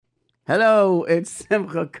Hello, it's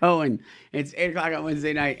Simcha Cohen. It's 8 o'clock on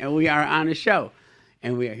Wednesday night, and we are on a show.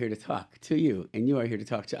 And we are here to talk to you, and you are here to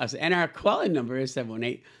talk to us. And our call-in number is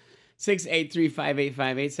 718-683-5858,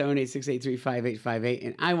 718-683-5858.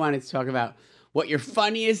 And I wanted to talk about what your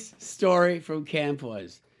funniest story from camp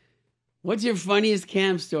was. What's your funniest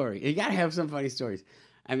camp story? You got to have some funny stories.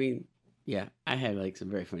 I mean, yeah, I had like some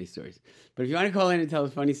very funny stories. But if you want to call in and tell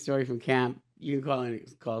a funny story from camp, you can call in.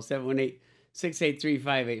 Call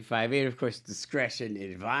 718-683-5858. Of course, discretion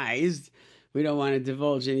advised. We don't want to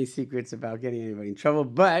divulge any secrets about getting anybody in trouble,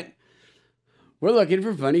 but we're looking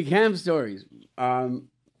for funny camp stories. I'm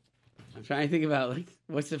trying to think about like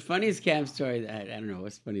what's the funniest camp story that I don't know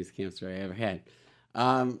what's the funniest camp story I ever had.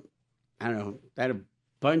 I don't know. I had a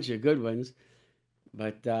bunch of good ones,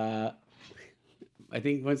 but I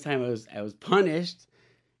think one time I was punished,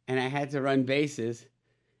 and I had to run bases,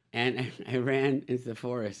 and I ran into the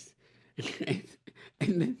forest, and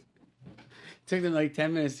then it took them like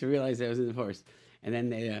 10 minutes to realize I was in the forest, and then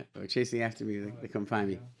they were chasing after me. They come find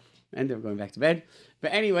me. I ended up going back to bed.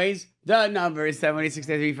 But anyways, the number is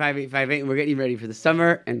 718-683-5858, and we're getting ready for the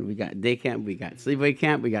summer, and we got day camp, we got sleepaway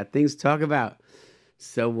camp, we got things to talk about.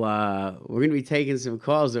 So we're going to be taking some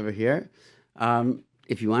calls over here.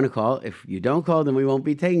 If you want to call, if you don't call, then we won't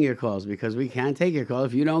be taking your calls because we can't take your call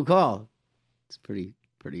if you don't call. It's very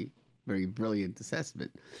brilliant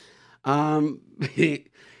assessment.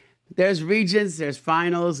 There's regions, there's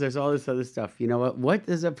finals, there's all this other stuff. You know what? What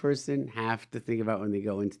does a person have to think about when they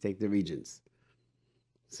go in to take the regions?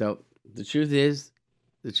 So the truth is,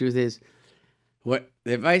 what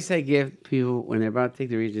the advice I give people when they're about to take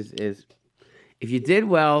the regions is, if you did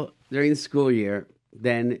well during the school year,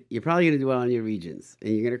 then you're probably going to do well in your regions.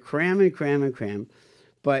 And you're going to cram and cram and cram.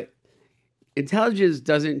 But intelligence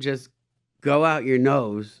doesn't just go out your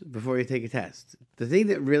nose before you take a test. The thing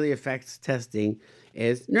that really affects testing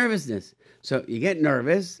is nervousness. So you get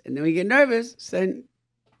nervous, and then when you get nervous, then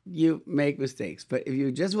you make mistakes. But if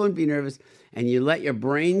you just won't be nervous and you let your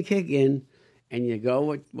brain kick in and you go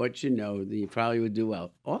with what you know, then you probably would do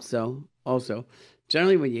well. Also,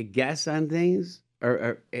 generally when you guess on things,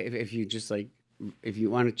 or if you just like, if you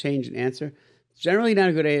want to change an answer, it's generally not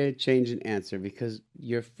a good idea to change an answer because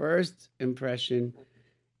your first impression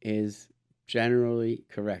is generally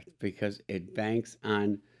correct because it banks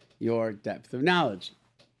on your depth of knowledge.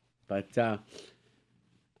 But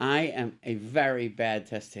I am a very bad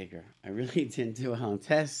test taker. I really didn't do well on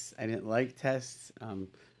tests. I didn't like tests.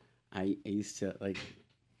 I used to like,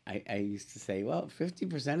 I used to say, well,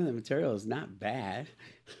 50% of the material is not bad.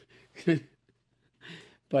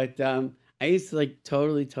 But I used to like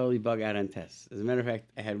totally bug out on tests. As a matter of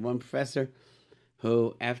fact, I had one professor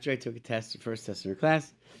who, after I took a test, the first test in her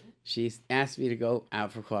class, she asked me to go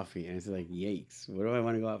out for coffee. And I said, like, yikes, what do I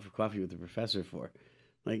want to go out for coffee with the professor for?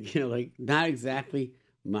 Like, like not exactly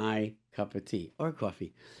my cup of tea or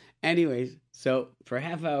coffee. Anyways, so for a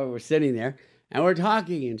half hour, we're sitting there and we're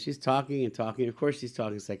talking, and she's talking and talking. Of course, she's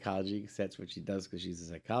talking psychology because that's what she does because she's a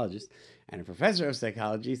psychologist and a professor of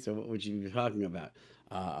psychology. So what would she be talking about?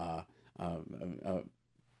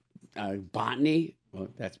 Botany? Well,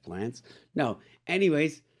 that's plants. No.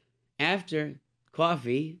 Anyways, after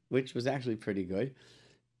coffee, which was actually pretty good,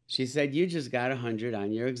 she said, you just got 100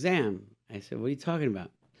 on your exam. I said, what are you talking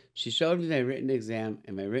about? She showed me my written exam,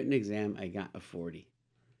 and my written exam, I got a 40.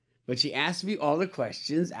 But she asked me all the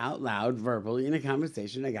questions out loud, verbally, in a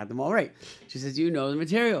conversation. I got them all right. She says, you know the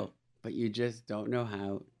material, but you just don't know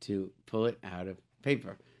how to pull it out of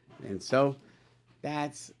paper. And so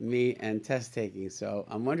that's me and test taking. So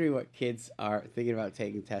I'm wondering what kids are thinking about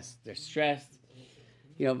taking tests. They're stressed.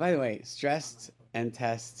 You know, by the way, stressed and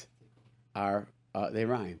test are, they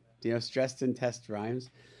rhyme. Do you know stressed and test rhymes?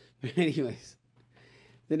 But anyways,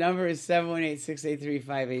 the number is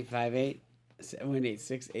 718-683-5858.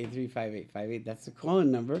 718-683-5858. That's the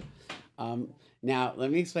call-in number. Now,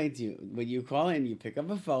 let me explain to you. When you call in, you pick up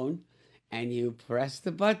a phone and you press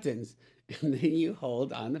the buttons, and then you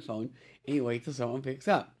hold on the phone and you wait till someone picks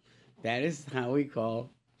up. That is how we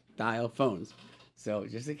dial phones. So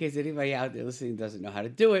just in case anybody out there listening doesn't know how to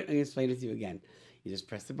do it, I'm going to explain it to you again. You just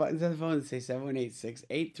press the buttons on the phone and say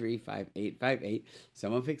 718-683-5858.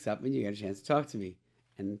 Someone picks up and you get a chance to talk to me.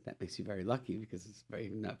 And that makes you very lucky because it's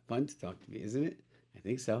very not fun to talk to me, isn't it? I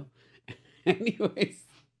think so. Anyways,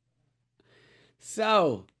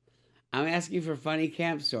 so I'm asking for funny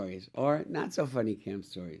camp stories or not so funny camp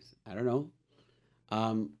stories. I don't know.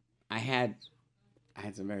 I had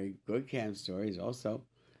some very good camp stories also.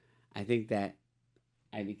 I think that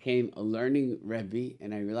I became a learning Rebbe,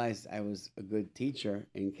 and I realized I was a good teacher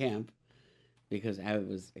in camp because I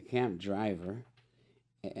was a camp driver,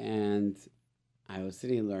 and I was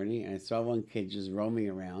sitting and learning, and I saw one kid just roaming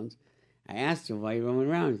around. I asked him, why are you roaming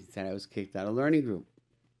around? He said, I was kicked out of learning group.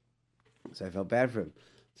 So I felt bad for him.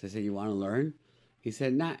 So I said, you want to learn? He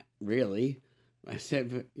said, not really. I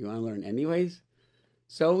said, but you want to learn anyways?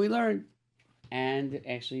 So we learned, and it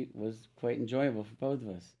actually was quite enjoyable for both of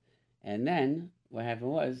us. And then what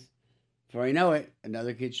happened was, before I know it,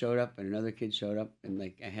 another kid showed up, and another kid showed up, and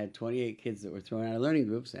like I had 28 kids that were thrown out of learning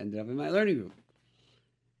groups, ended up in my learning group.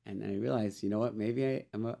 And then I realized, you know what, maybe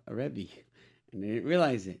I'm a Rebbe. And I didn't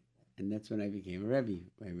realize it. And that's when I became a Rebbe.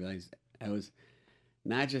 I realized I was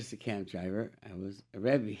not just a camp driver, I was a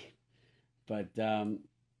Rebbe. But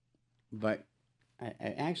but I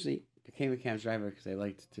actually became a camp driver because I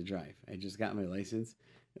liked to drive. I just got my license.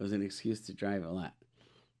 It was an excuse to drive a lot.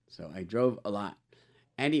 So I drove a lot.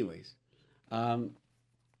 Anyways,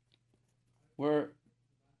 we're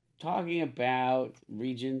talking about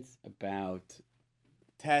regions, about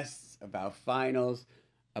tests, about finals,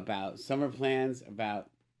 about summer plans, about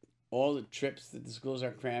all the trips that the schools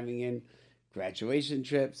are cramming in, graduation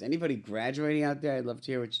trips. Anybody graduating out there? I'd love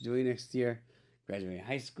to hear what you're doing next year. Graduating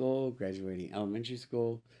high school, graduating elementary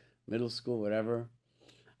school, middle school, whatever.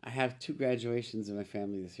 I have two graduations in my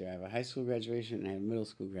family this year. I have a high school graduation and I have a middle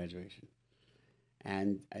school graduation.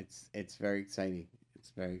 And it's very exciting.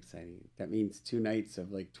 It's very exciting. That means 2 nights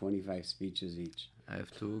of like 25 speeches each. I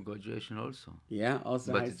have two graduation also, Yeah,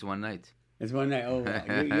 also but it's one night. it's one night. Oh,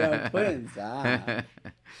 wow. You have twins. Ah.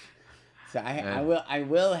 So I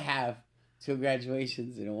will have two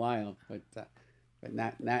graduations in a while, but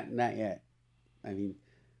not yet. I mean,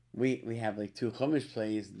 we have like two Chumash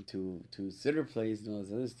plays and two Siddur plays and all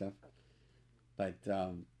this other stuff.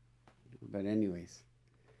 But anyways,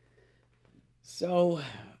 so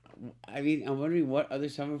I mean, I'm wondering what other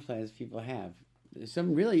summer plans people have. There's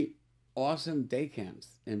some really awesome day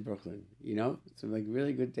camps in Brooklyn. You know, some like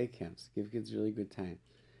really good day camps. Give kids really good time.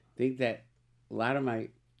 I think that a lot of my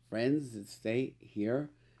friends that stay here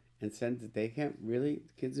and send to day camp, really,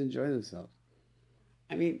 kids enjoy themselves.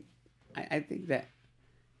 I mean, I think that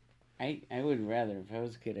I would rather, if I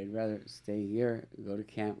was a kid, I'd rather stay here, go to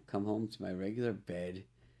camp, come home to my regular bed,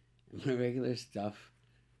 and my regular stuff.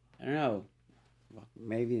 I don't know. Well,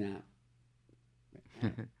 maybe not.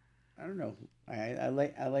 I don't know. I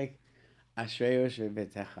like Ashrei Oshrei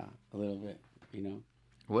Betecha a little bit, you know.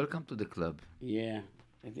 Welcome to the club. Yeah,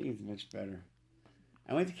 I think it's much better.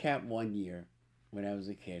 I went to camp 1 year when I was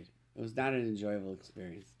a kid. It was not an enjoyable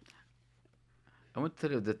experience. I want to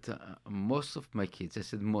tell you that most of my kids, I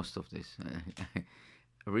said most of this,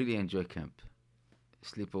 really enjoy camp,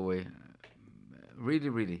 sleep away, really,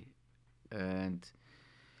 really, and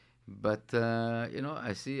but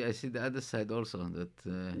I see the other side also that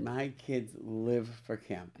My kids live for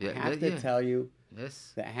camp. yeah, I have to yeah, tell you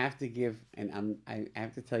yes, that I have to give, and I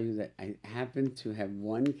have to tell you that I happen to have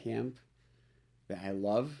one camp that I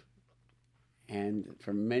love, and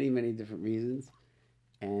for many many different reasons.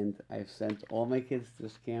 And I've sent all my kids to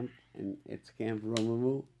this camp, and it's Camp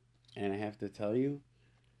Romamu. And I have to tell you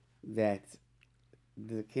that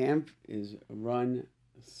the camp is run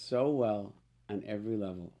so well on every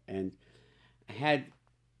level. And I had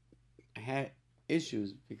I had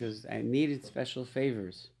issues because I needed special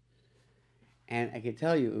favors. And I can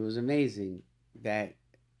tell you, it was amazing that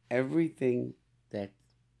everything that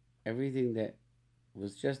everything that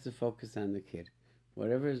was just to focus on the kid.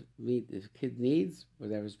 Whatever the kid needs,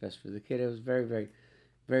 whatever's best for the kid. I was very, very,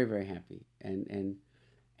 very, very happy. And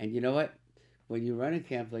you know what? When you run a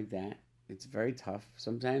camp like that, it's very tough.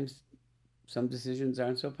 Sometimes some decisions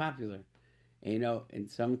aren't so popular. And, you know, and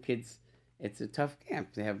some kids, it's a tough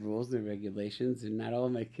camp. They have rules and regulations, and not all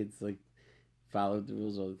of my kids like followed the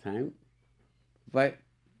rules all the time. But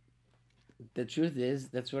the truth is,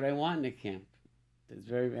 that's what I want in a camp. It's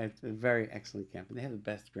a very excellent camp, and they have the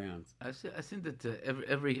best grounds. I think that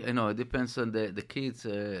every it depends on the kids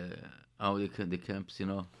how the camps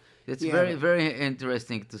it's Yeah, very but very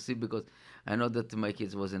interesting to see because I know that my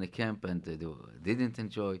kids was in a camp and didn't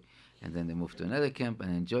enjoy, and then they moved to another camp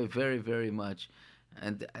and enjoy very very much,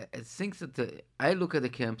 and I think that I look at the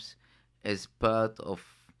camps as part of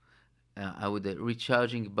I would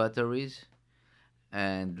recharging batteries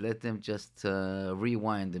and let them just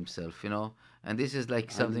rewind themselves. And this is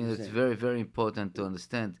like one hundred something that's percent. very, very important to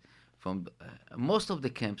understand from most of the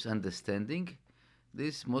camps understanding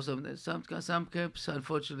this. Most of them, some camps,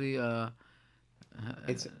 unfortunately,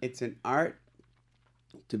 It's an art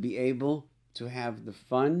to be able to have the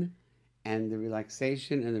fun and the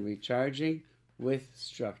relaxation and the recharging with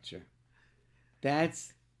structure.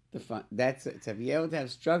 That's the fun. That's it. To be able to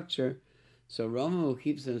have structure, so Roma will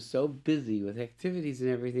keep them so busy with activities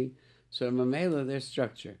and everything. So Mamela, there's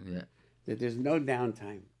structure. yeah, that there's no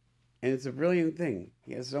downtime. And it's a brilliant thing.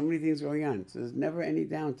 He has so many things going on. So there's never any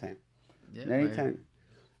downtime. Yeah, Anytime.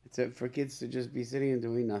 It's for kids to just be sitting and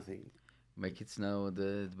doing nothing. my kids now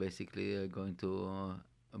basically going to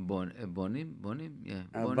Bonim, yeah, Bunim.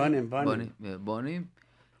 yeah, Bonim,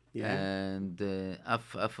 Yeah. and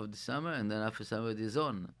half of the summer, and then after summer the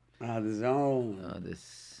zone. The zone.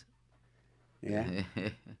 This. Yeah. Yeah.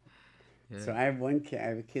 So I have one kid. I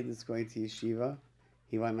have a kid that's going to yeshiva.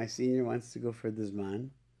 My senior wants to go for the zman,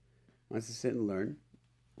 wants to sit and learn,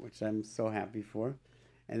 which I'm so happy for.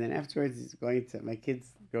 And then afterwards, he's going to. My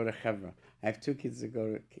kids go to chevra. I have two kids that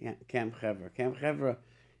go to Camp Chevra. Camp Chevra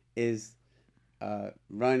is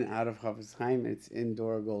run out of Chafetz Chaim. It's in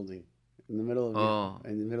Dora Golding, in the middle of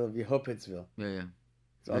Yehopitzville. Yeah.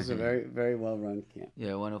 It's also very, very well run camp.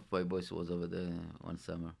 Yeah, one of my boys was over there one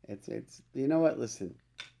summer. It's you know what? Listen.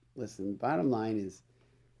 Bottom line is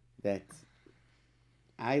that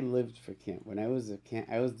I lived for camp. When I was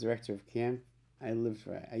I was director of camp. I lived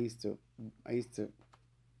for. I used to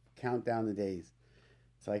count down the days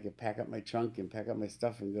so I could pack up my trunk and pack up my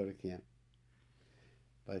stuff and go to camp.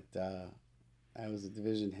 But I was a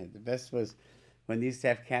division head. The best was when they used to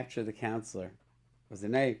have capture the counselor. It was a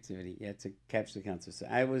night activity. You had to capture the counselor. So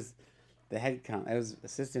I was the head I was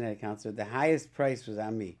assistant head counselor. The highest price was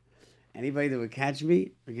on me. Anybody that would catch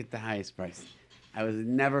me would get the highest price. I was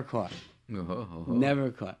never caught.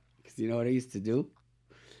 Never caught. Because you know what I used to do?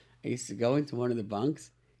 I used to go into one of the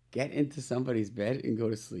bunks, get into somebody's bed, and go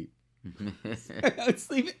to sleep. I would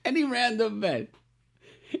sleep in any random bed.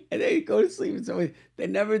 And they go to sleep and somebody, they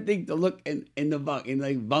never think to look in the bunk, in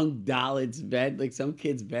like bunk Dalet's bed, like some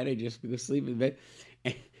kid's bed. I just go sleep in bed.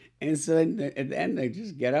 And so at the end, I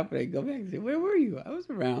just get up and I go back and say, where were you? I was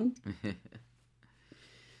around.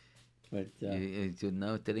 But you're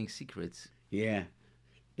now telling secrets. Yeah.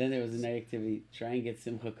 Then there was a night activity, try and get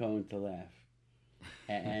Simcha Cohen to laugh.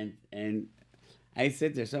 And I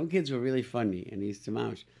said there, some kids were really funny, and he's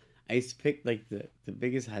Tamash. I used to pick like the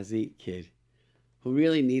biggest Hazit kid who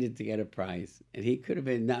really needed to get a prize. And he could have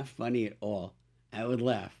been not funny at all. I would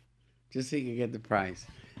laugh just so he could get the prize.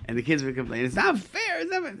 And the kids would complain, it's not fair.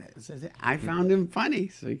 It's not fair. So I found him funny,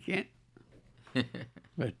 so he can't.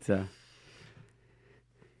 But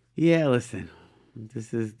yeah, listen,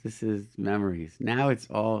 this is memories. Now it's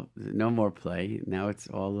all no more play. Now it's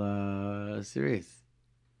all serious.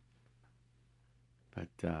 But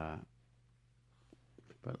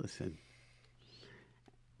listen,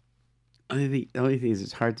 the only thing is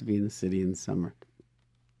it's hard to be in the city in the summer.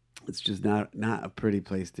 It's just not a pretty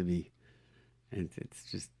place to be, and it's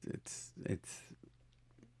just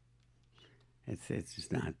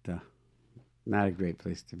not a great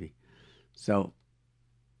place to be. So.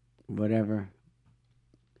 Whatever.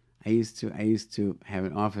 I used to have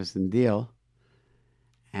an office in Deal,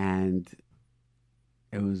 and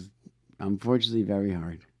it was unfortunately very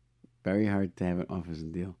hard to have an office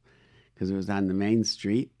in Deal because it was on the main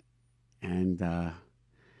street, and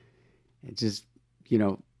it just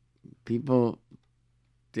people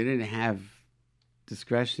didn't have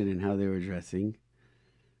discretion in how they were dressing,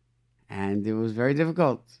 and it was very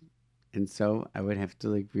difficult, and so I would have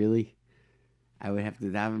to I would have to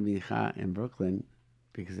daven mincha in Brooklyn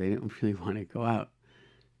because I didn't really want to go out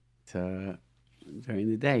during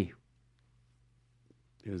the day.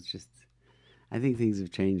 It was just, I think things have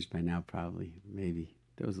changed by now, probably, maybe.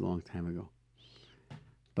 That was a long time ago.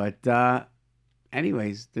 But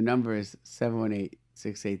anyways, the number is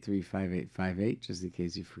 718-683-5858, just in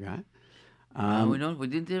case you forgot. We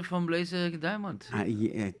didn't hear from Blazer Diamond. I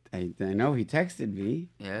know he texted me.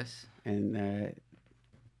 Yes. And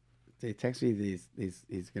they text me that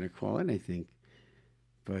he's going to call in, I think.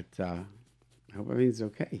 But I hope everything's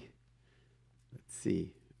okay. Let's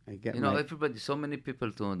see. Everybody, so many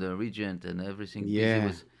people to the Regent and everything.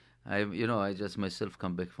 Yeah. I just myself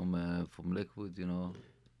come back from Lakewood,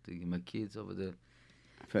 taking my kids over there.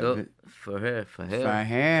 For her.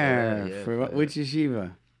 Which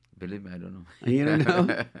yeshiva? Believe me, I don't know. You don't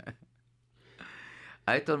know?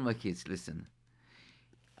 I told my kids, listen,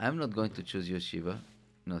 I'm not going to choose yeshiva.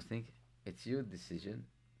 Nothing. It's your decision.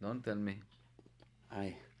 Don't tell me.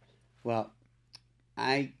 I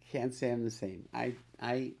can't say I'm the same. I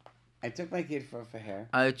took my kid for hair.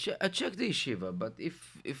 I checked the yeshiva, but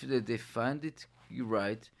if they find it you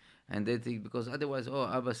right, and they think because otherwise,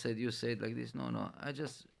 Abba said you said like this. No. I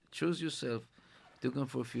just choose yourself. Took them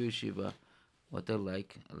for a few yeshiva. What I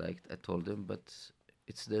liked. I told them, but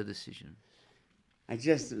it's their decision.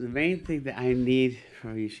 The main thing that I need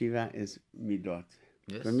for yeshiva is midot.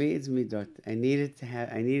 Yes. For me, it's midot. I need a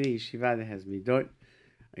yeshiva that has midot,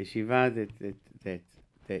 a yeshiva that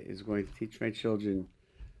is going to teach my children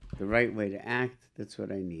the right way to act. That's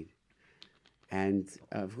what I need. And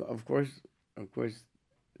of course,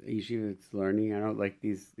 yeshiva it's learning. I don't like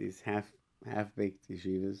these half baked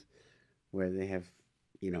yeshivas where they have,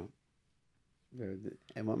 you know,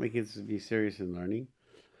 I want my kids to be serious in learning,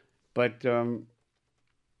 but I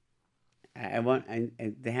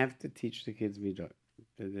they have to teach the kids midot.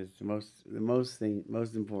 That's most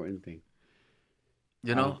important thing.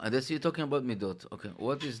 You know, and that's you're talking about midot. Okay,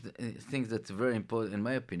 what is the things that's very important, in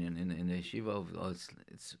my opinion, in the yeshiva?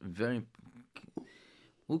 It's very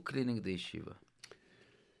who cleaning the yeshiva.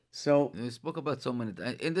 So We spoke about so many.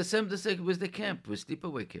 In the same with the camp, with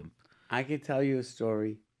sleepaway camp. I can tell you a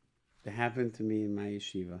story that happened to me in my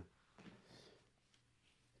yeshiva.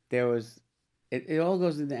 There was, it all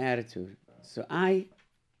goes into attitude. So I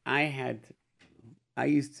had, I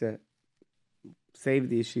used to save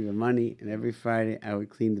the yeshiva money, and every Friday I would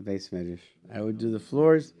clean the base medrash. I would do the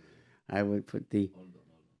floors. I would put the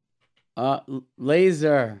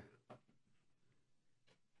laser.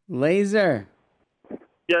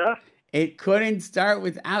 Yeah. It couldn't start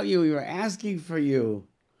without you. We were asking for you.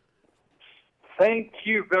 Thank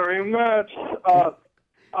you very much.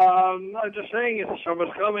 I'm just saying, if the summer's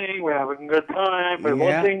coming, we're having a good time. But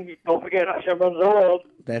Yeah. one thing, don't forget, Hashem runs the world.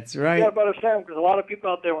 That's Yeah, right. about Hashem, because a lot of people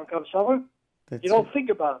out there, when it comes summer, That's you don't think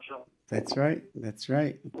about Hashem. That's right. That's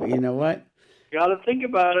right. But you know what? You got to think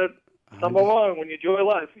about it. Number one, when you enjoy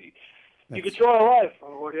life, you That's enjoy life.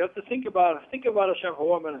 What you have to think about it. Think about Hashem for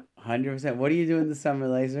 1 minute. 100%. What do you do in the summer,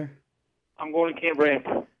 Laser? I'm going to Camp Rain.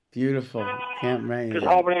 Beautiful. Camp Rain. Because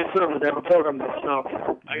Harmony and Service, they have a program there. So,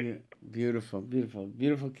 Beautiful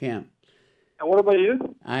camp. and what about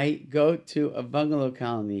you? I go to a bungalow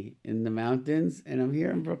colony in the mountains, and I'm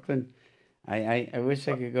here in Brooklyn. I wish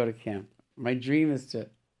I could go to camp. My dream is to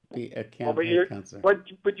be a camp counselor.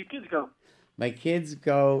 But your kids go. My kids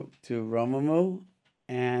go to Romamu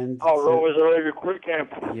and Rome is a very quick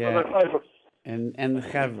camp. Yeah. and the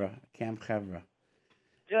Chevra, Camp Chevra.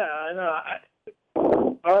 Yeah, I know.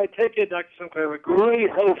 All right, take it, Dr. Sinclair. Have a great,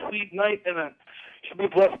 sweet night, and should be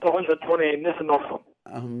blessed to 120 in this and also.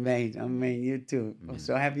 Amen. You too. I'm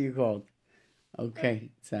so happy you called.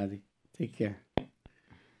 Okay, Sadi. Take care.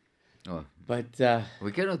 Oh, But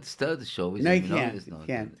we cannot start the show. no, you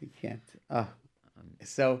can't. You can't. Oh,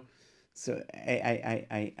 so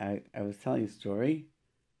I was telling a story,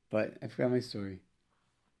 but I forgot my story.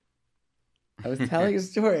 I was telling a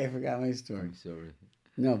story. I forgot my story. I'm sorry.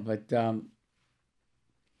 No, but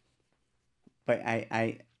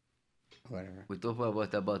I whatever. We talk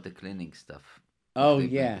about the cleaning stuff. Oh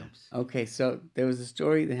Sleeping yeah. camps. Okay, so there was a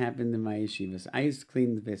story that happened in my yeshivas. I used to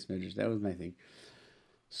clean the base measures. That was my thing.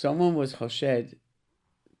 Someone was hoshed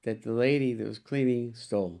that the lady that was cleaning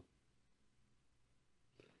stole.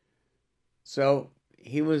 So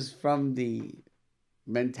he was from the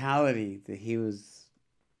mentality that he was,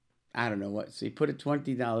 I don't know what. So he put a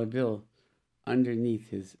 $20 bill underneath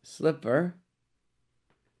his slipper,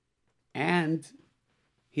 and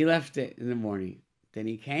he left it in the morning. Then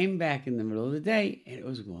he came back in the middle of the day, and it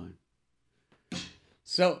was gone.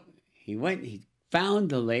 So he went, he found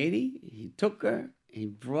the lady, he took her, he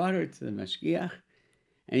brought her to the mashgiach,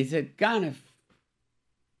 and he said, Ganef.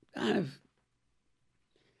 The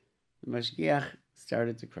mashgiach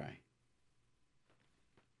started to cry.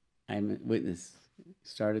 I'm a witness.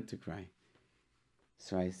 Started to cry.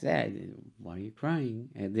 So I said, why are you crying?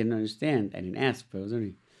 I didn't understand. I didn't ask, but I was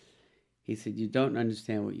only... He said, you don't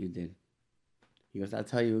understand what you did. He goes, I'll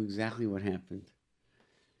tell you exactly what happened.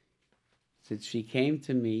 He said, she came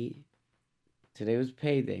to me, today was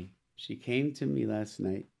payday. She came to me last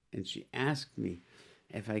night, and she asked me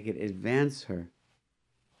if I could advance her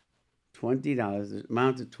 $20, the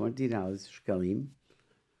amount of $20, shkalim,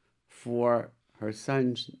 for her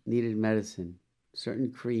son needed medicine,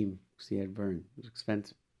 certain cream, because he had burned. It was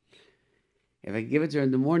expensive. If I give it to her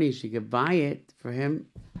in the morning, she could buy it for him,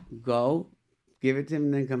 go, give it to him,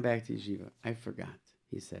 and then come back to yeshiva. I forgot,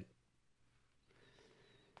 he said.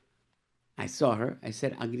 I saw her. I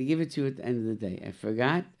said, I'm going to give it to you at the end of the day. I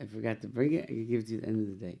forgot to bring it. I can give it to you at the end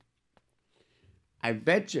of the day. I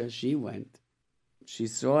bet you she went. She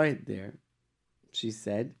saw it there. She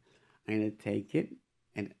said, I'm going to take it,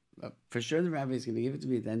 and for sure the rabbi is going to give it to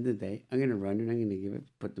me at the end of the day. I'm going to run it. I'm going to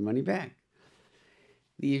put the money back.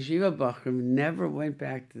 The yeshiva bachrim never went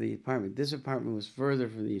back to the apartment. This apartment was further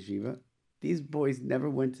from the yeshiva. These boys never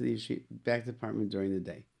went to the yeshiva, back to the apartment during the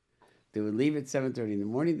day. They would leave at 7:30 in the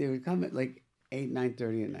morning. They would come at like 8,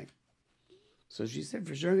 9:30 at night. So she said,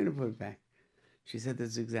 for sure I'm going to put it back. She said,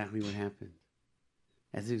 that's exactly what happened.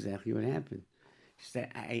 That's exactly what happened. She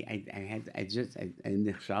said, I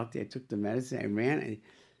took the medicine, I ran.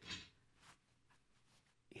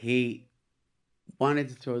 he wanted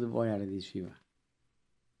to throw the boy out of the yeshiva.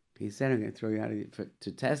 He said, "I'm going to throw you out of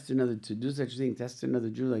to test another, to do such a thing, test another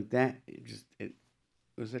Jew like that." It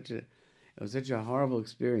was such a horrible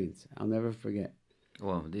experience. I'll never forget.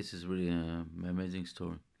 Wow, this is really an amazing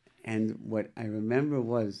story. And what I remember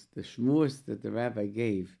was the shmuz that the rabbi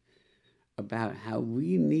gave about how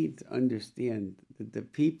we need to understand that the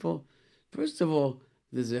people, first of all,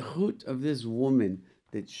 the zechut of this woman,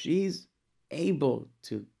 that she's able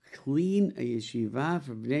to clean a yeshiva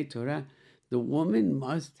for Bnei Torah, the woman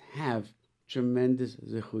must have tremendous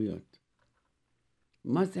zechuyot.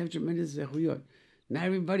 Must have tremendous zechuyot. Not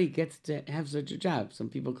everybody gets to have such a job. Some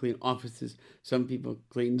people clean offices. Some people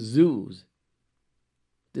clean zoos.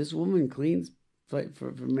 This woman cleans for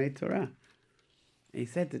Bnei Torah. He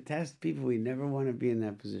said to test people, we never want to be in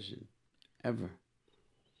that position, ever.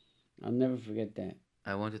 I'll never forget that.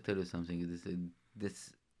 I want to tell you something.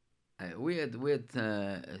 We had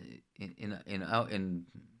in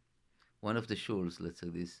one of the shuls, let's say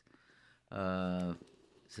this,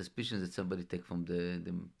 suspicions that somebody take from the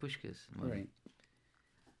pushkas money. Right.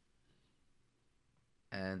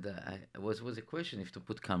 And it was a question if to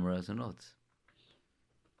put cameras or not.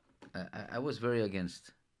 I was very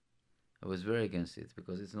against. I was very against it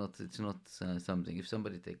because it's not something if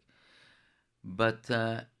somebody take. But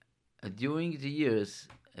during the years,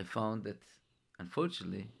 I found that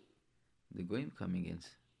unfortunately, the goyim coming in.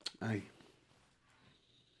 Aye.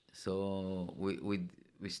 So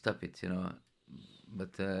we stop it,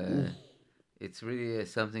 But it's really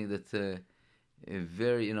something that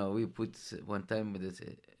very, we put one time with it.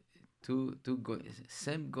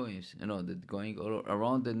 Same goyims, that going all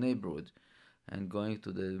around the neighborhood and going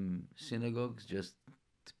to the synagogues just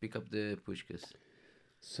to pick up the pushkas.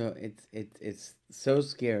 So it's so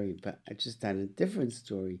scary, but I just had a different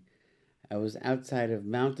story. I was outside of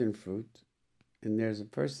Mountain Fruit, and there's a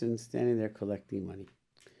person standing there collecting money.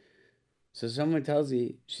 So someone tells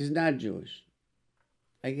me, she's not Jewish.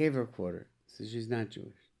 I gave her a quarter. So she's not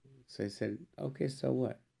Jewish. So I said, okay, so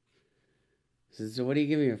what? He said, so what are you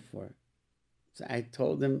giving her for? So I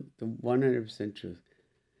told him the 100% truth.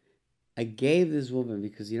 I gave this woman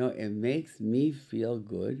because, it makes me feel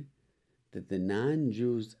good that the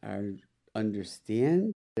non-Jews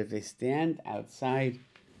understand that if they stand outside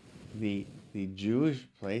the Jewish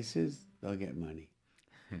places, they'll get money.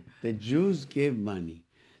 The Jews give money.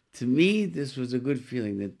 To me, this was a good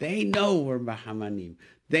feeling that they know we're Bahamanim.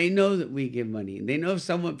 They know that we give money. They know if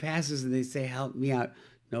someone passes and they say, help me out,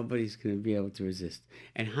 nobody's going to be able to resist.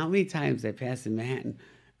 And how many times I pass in Manhattan,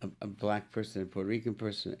 a black person, a Puerto Rican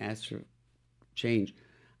person asks for change,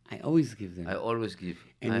 I always give them. I always give.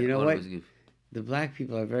 And you know what? Give. The black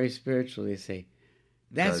people are very spiritual. They say,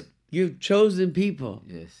 that's God. You've chosen people.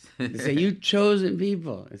 Yes. They say, you chosen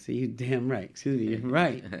people. I say, you damn right. Excuse me, you're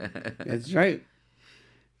right. That's right.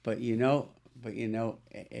 But it's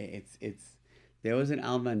there was an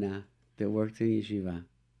almanah that worked in yeshiva.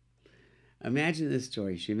 Imagine this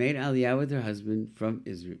story. She made aliyah with her husband from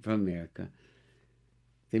America.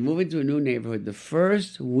 They move into a new neighborhood. The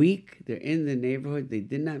first week they're in the neighborhood, they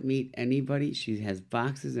did not meet anybody. She has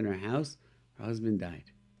boxes in her house. Her husband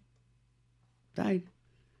died.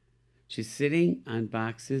 She's sitting on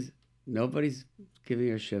boxes. Nobody's giving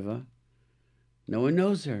her shiva. No one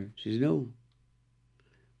knows her. She's new.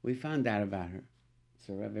 We found out about her.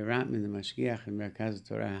 So Rabbi Ratman, the Mashgiach in Merkaz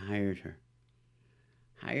Torah, hired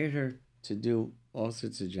her to do all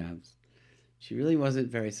sorts of jobs. She really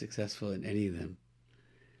wasn't very successful in any of them.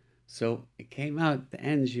 So it came out at the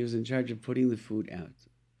end, she was in charge of putting the food out.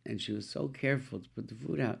 And she was so careful to put the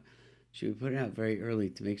food out. She would put it out very early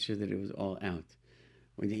to make sure that it was all out.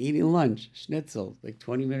 When you're eating lunch, schnitzel, like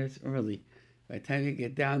 20 minutes early, by the time you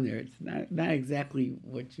get down there, it's not exactly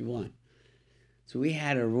what you want. So we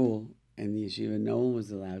had a rule in the yeshiva, no one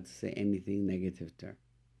was allowed to say anything negative to her,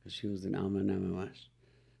 because she was an almanah mamash,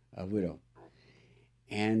 a widow.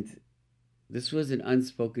 And this was an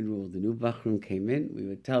unspoken rule. The new Bachrim came in, we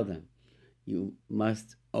would tell them, you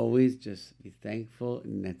must always just be thankful,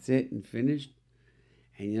 and that's it, and finished.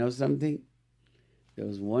 And you know something? There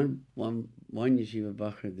was one yeshiva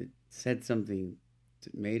Bachar that said something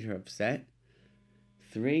that made her upset.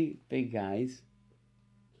 Three big guys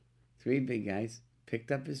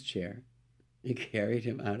picked up his chair and carried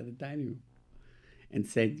him out of the dining room and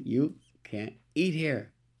said, you can't eat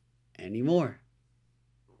here anymore.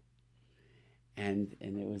 And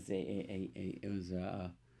it was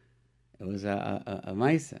a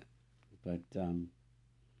maisa. But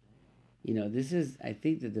this is, I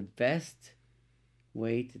think, that the best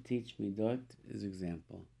way to teach midot is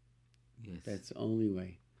example. Yes. That's the only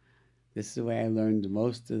way. This is the way I learned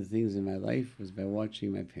most of the things in my life was by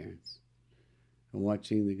watching my parents, and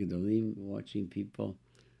watching the Gedolim, watching people.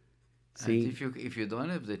 And See, if you don't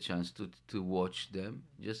have the chance to watch them,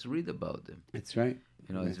 just read about them. that's right.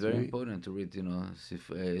 You know, it's That's very right. important to read,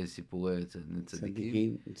 Sipuret and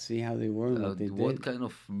Tzaddikim. Tzaddikim, see how they were and what they What did. kind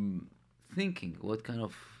of thinking, what kind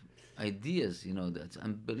of ideas, that's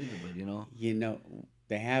unbelievable. You know,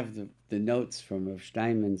 they have the notes from Rav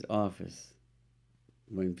Steinman's office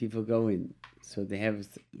when people go in. So they have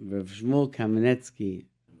Rav Shmuel Kamenetsky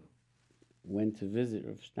went to visit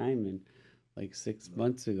Rav Steinman like 6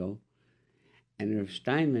 months ago, and Rav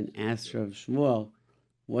Steinman asked Rav Shmuel,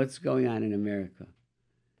 "What's going on in America?"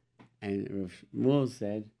 And Rav Shmuel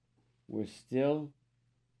said, "We're still."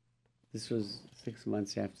 This was 6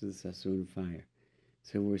 months after the Sassoon fire,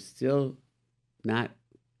 so we're still not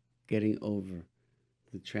getting over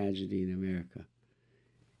the tragedy in America.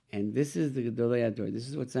 And this is the Gedolei Ador. This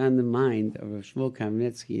is what's on the mind of Rav Shmuel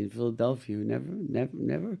Kamenetsky in Philadelphia, who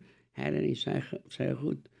never had any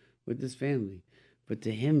shayachut with this family. But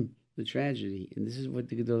to him, the tragedy, and this is what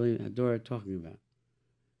the Gedolei Ador are talking about.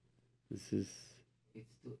 This is... I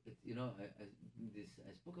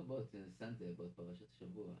spoke about Sunday, about Parashat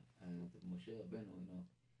Shavua, and Moshe Rabbeinu,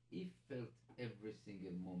 he felt every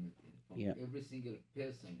single moment from every single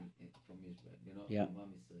person from Israel, from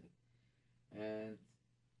Am Israel. And,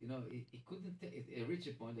 he couldn't take it. It reached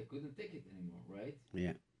a point I couldn't take it anymore, right?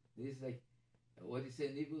 Yeah. This is like, what you say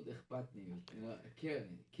in Hebrew, echpatniyut,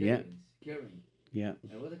 caring. Yeah.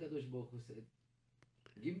 And what the Kadosh Baruch Hu said,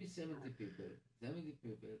 give me 70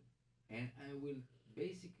 people, and I will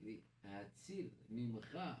basically atzil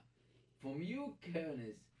mimcha, from you,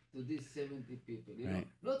 Kernes, to these 70 people.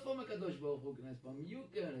 Not from a Kadosh Baruch Hu, from you,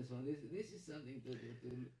 Kernes. This is something to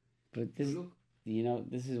But this, look.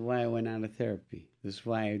 this is why I went out of therapy. This is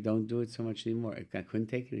why I don't do it so much anymore. I couldn't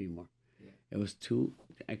take it anymore. Yeah. It was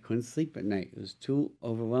I couldn't sleep at night. It was too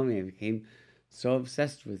overwhelming. I became so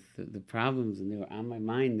obsessed with the problems, and they were on my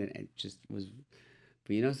mind that it just was.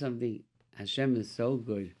 But you know something? Hashem is so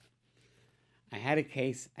good. I had a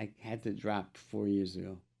case I had to drop 4 years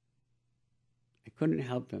ago. I couldn't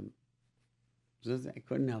help him. I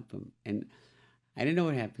couldn't help him. And I didn't know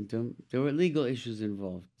what happened to him. There were legal issues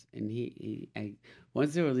involved. And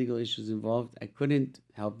once there were legal issues involved, I couldn't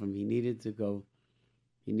help him. He needed to go.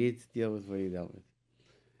 He needed to deal with what he dealt with.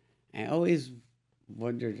 I always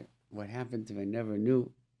wondered what happened to him. I never knew.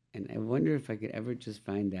 And I wonder if I could ever just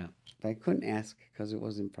find out. But I couldn't ask because it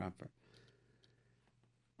wasn't proper.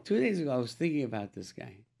 2 days ago, I was thinking about this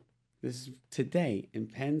guy. This is today in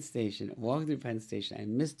Penn Station. Walking through Penn Station. I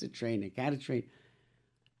missed a train. I got a train.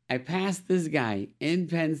 I passed this guy in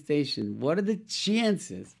Penn Station. What are the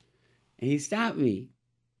chances? And he stopped me.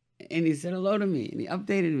 And he said hello to me. And he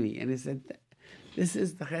updated me. And he said, this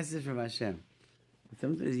is the chesed from Hashem.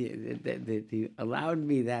 Sometimes he allowed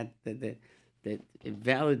me that it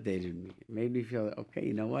validated me. It made me feel, okay,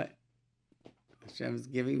 you know what? Hashem is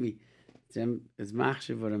giving me, Hashem is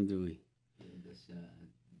machshav what I'm doing.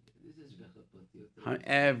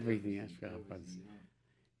 Everything is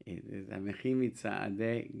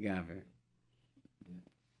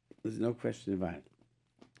There's no question about it.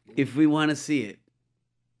 If we want to see it.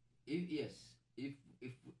 If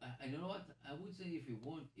I don't know what I would say.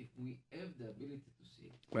 If we have the ability to see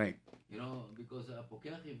it, right? Because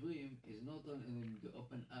Pokeach Ivrim is not on the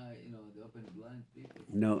open eye, the open blind people.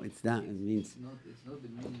 No, it's not. It means it's not the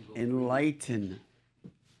meaning of enlighten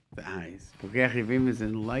the eyes. Pokeach Ivrim is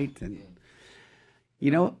enlighten. Yeah. You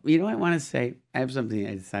know what I want to say? I have something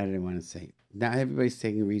I decided I want to say. Now everybody's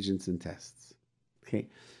taking regents and tests. Okay.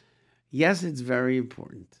 Yes, it's very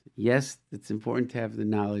important. Yes, it's important to have the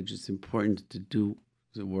knowledge. It's important to do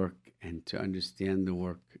the work and to understand the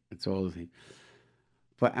work. It's all the thing.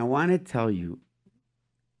 But I want to tell you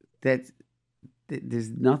that there's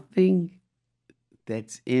nothing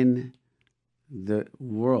that's in the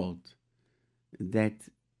world that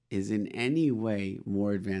is in any way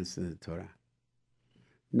more advanced than the Torah.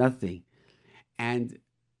 Nothing. And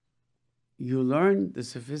you learn the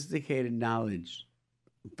sophisticated knowledge,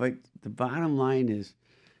 but the bottom line is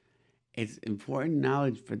it's important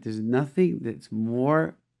knowledge, but there's nothing that's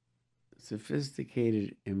more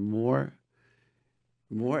sophisticated and more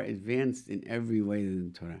advanced in every way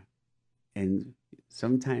than the Torah. And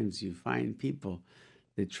sometimes you find people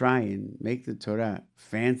that try and make the Torah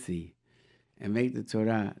fancy and make the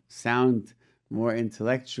Torah sound more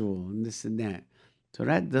intellectual and this and that.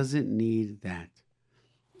 Torah doesn't need that.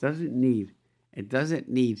 It doesn't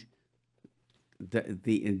need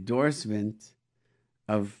the endorsement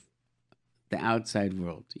of the outside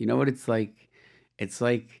world. You know what it's like? It's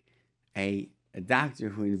like a a doctor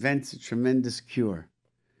who invents a tremendous cure,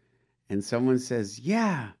 and someone says,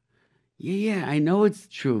 yeah, I know it's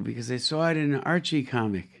true because I saw it in an Archie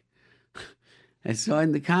comic. I saw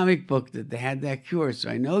in the comic book that they had that cure, so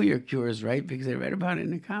I know your cure is right because I read about it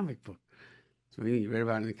in the comic book. So you read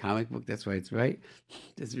about it in the comic book, that's why it's right?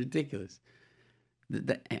 That's ridiculous.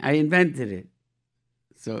 I invented it.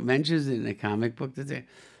 So it mentions it in a comic book.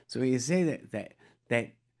 So when you say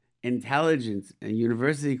that intelligence, a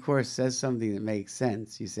university course says something that makes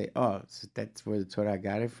sense, you say, oh, so that's where the Torah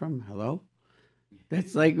got it from? Hello?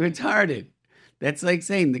 That's like retarded. That's like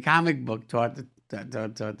saying the comic book taught the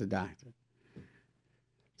doctor.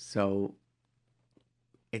 So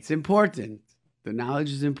it's important. The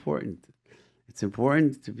knowledge is important. It's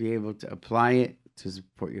important to be able to apply it, to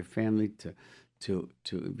support your family, to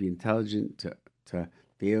be intelligent, to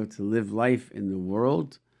be able to live life in the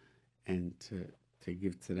world, and to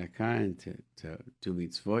give tzedakah and to do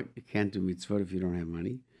mitzvot. You can't do mitzvot if you don't have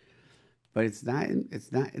money. But it's not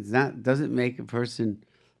doesn't make a person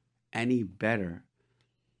any better,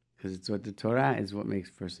 because it's what the Torah is what makes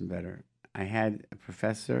a person better. I had a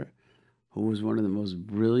professor who was one of the most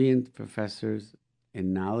brilliant professors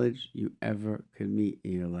in knowledge you ever could meet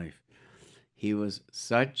in your life. He was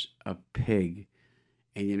such a pig.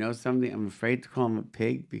 And you know something? I'm afraid to call him a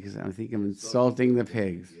pig because I think I'm insulting the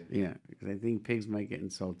pigs. Yeah, because I think pigs might get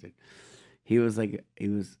insulted. He was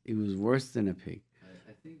worse than a pig.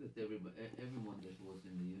 I think that everyone that was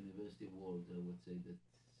in the university world, I would say that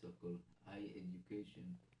so-called high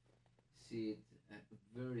education, see it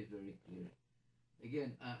very, very clear.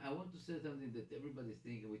 Again, I want to say something that everybody's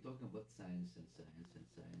thinking. We're talking about science and science and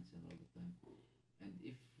science and all the time. And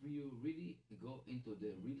if you really go into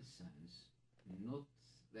the real science, not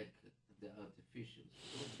like the artificial,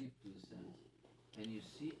 go deep to the science, and you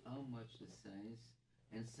see how much the science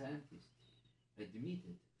and scientists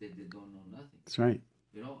admitted that they don't know nothing. That's right.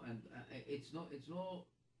 You know, and it's not to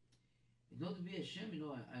be ashamed. You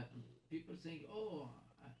know, people saying, "Oh,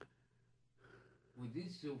 with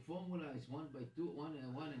this formula is 1/2, 1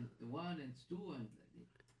 and 2,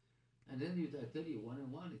 and then I tell you 1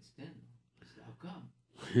 and 1 it's 10. How come?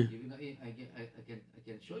 I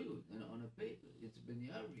can show you, on a paper. It's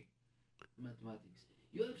Beniari mathematics.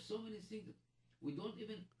 You have so many things that we don't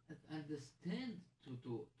even understand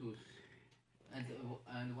to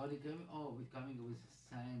and what it coming? Oh, we're coming with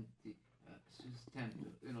scientific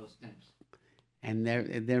stamps. And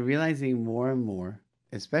they're realizing more and more,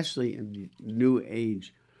 especially in the new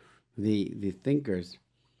age, the thinkers,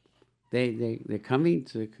 they're coming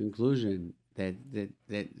to the conclusion that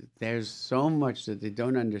there's so much that they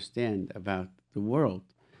don't understand about the world,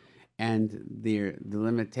 and the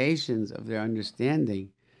limitations of their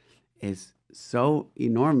understanding is so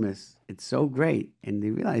enormous, it's so great, and they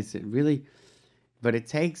realize it really, but it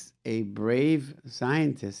takes a brave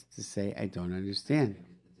scientist to say, I don't understand.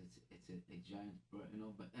 It's a giant, but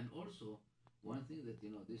and also one thing that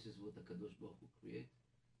this is what the Kadosh Baruch Hu create,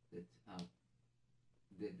 that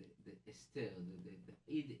the Esther,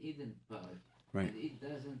 the Eden part, right? And it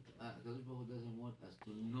doesn't. Kadosh Baruch Hu doesn't want us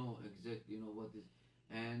to know exactly, what is,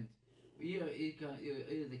 and here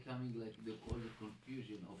they're coming like they call the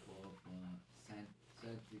confusion of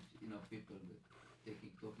scientific, people that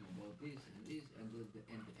talking about this and this, and the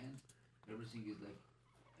end, everything is like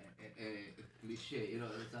a cliche,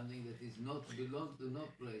 something that is not belong to no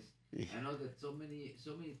place. I know that so many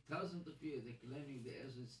thousands of years they're claiming the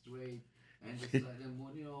earth is straight and the sun and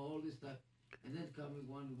moon, all this stuff, and then coming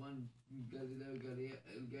one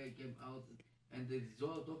guy came out and the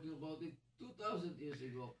Zohar talking about it 2,000 years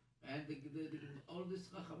ago, and all this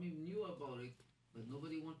Chachamim knew about it, but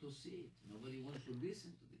nobody want to see it. Nobody wants to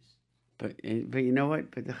listen to this. But you know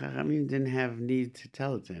what? But the Chachamim didn't have need to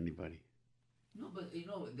tell it to anybody. No, but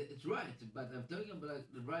it's right. But I'm talking about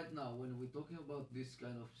right now when we're talking about this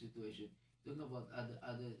kind of situation, talking about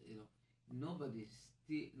other nobody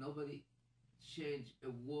changed a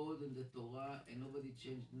word in the Torah, and nobody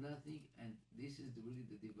changed nothing. And this is really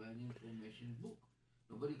the divine information book.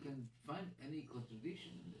 Nobody can find any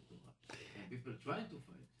contradiction in the Torah, and people trying to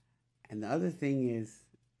find. And the other thing is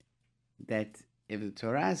that if the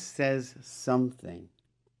Torah says something,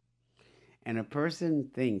 and a person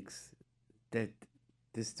thinks that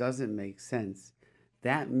this doesn't make sense,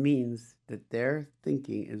 that means that their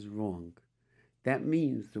thinking is wrong. That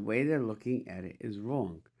means the way they're looking at it is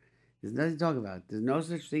wrong. There's nothing to talk about. There's no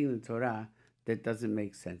such thing in the Torah that doesn't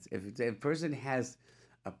make sense. If a person has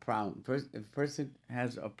a problem,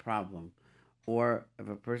 or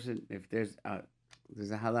if there's a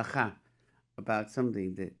halacha about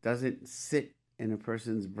something that doesn't sit in a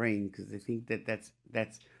person's brain because they think that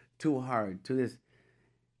that's too hard,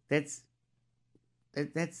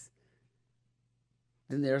 that's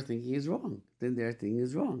then their thinking is wrong. Then their thinking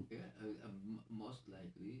is wrong. Yeah, most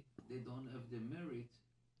likely they don't have the merit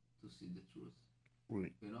to see the truth.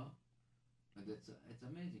 Right. You know, and that's it's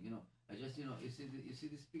amazing. You know, I just you see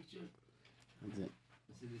this picture. That's it.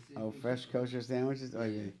 You see this Oh, picture? fresh kosher sandwiches. Oh, yeah.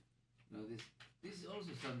 You know this is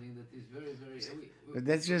also something that is very very. But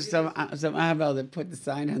that's just some Abel that put the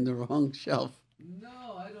sign on the wrong shelf.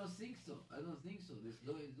 No, I don't think so. I don't think so. This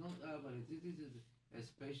no, it's not about it. This is a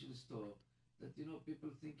special store that people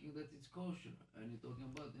thinking that it's kosher, and you're talking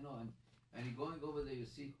about and you're going over there. You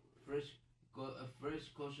see fresh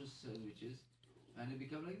kosher sandwiches, and it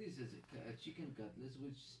become like this: it's a chicken cutlets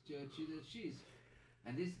with cheese.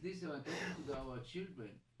 And this I'm talking to our children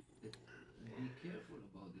that be careful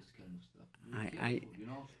about this kind of stuff. Be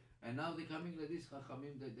careful. And now they're coming like this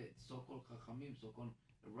chachamim, the so-called chachamim, so-called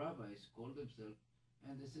rabbis call themselves,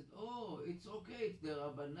 and they said, "Oh, it's okay, it's the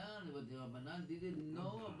Rabbanan, but the Rabbanan didn't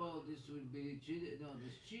know about this will be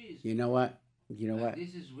this cheese." You know what? You know what?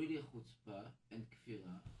 This is really chutzpah and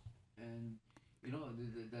kfira, and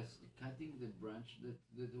that's cutting the branch that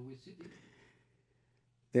we're sitting.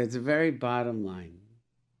 There's a very bottom line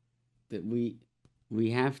that we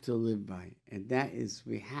have to live by, and that is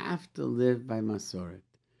we have to live by Masoret.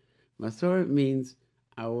 Masoret means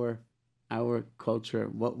our culture,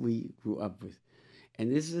 what we grew up with. And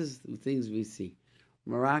this is the things we see.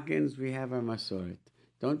 Moroccans, we have our Masoret.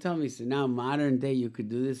 Don't tell me, so now modern day you could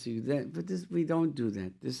do this, you could do that. But we don't do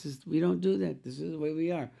that. We don't do that. This is the way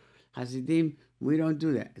we are. Hasidim, we don't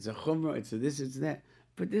do that. It's a chumrah, it's a this, it's that.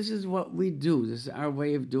 But this is what we do. This is our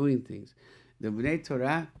way of doing things. The B'nai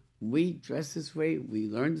Torah, we dress this way, we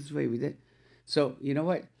learn this way, we did. So, you know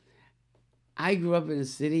what? I grew up in a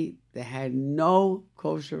city that had no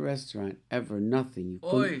kosher restaurant ever, nothing.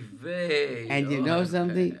 Oy vey. And you know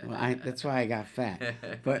something? Well, that's why I got fat.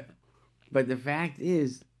 But the fact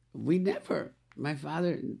is, we never. My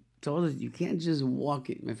father told us you can't just walk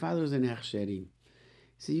in. My father was an hechsherim.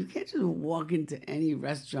 So you can't just walk into any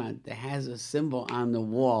restaurant that has a symbol on the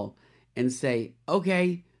wall and say,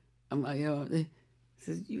 okay,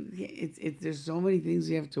 says there's so many things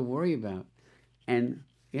you have to worry about. And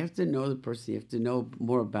you have to know the person. You have to know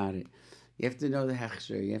more about it. You have to know the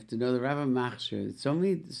hechsher. You have to know the Rav Machsher. So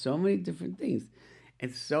many different things.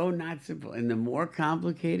 It's so not simple. And the more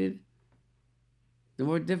complicated, the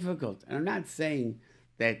more difficult. And I'm not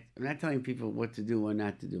telling people what to do or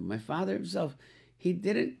not to do. My father himself, he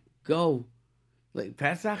didn't go like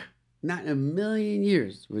Pesach. Not in a million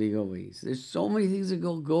years would he go away. So there's so many things that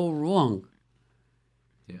go wrong.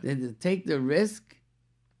 Yeah. Then to take the risk.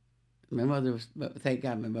 My mother was, thank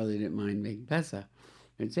God, my mother didn't mind making Pesach.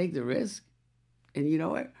 And take the risk, and you know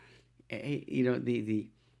what? The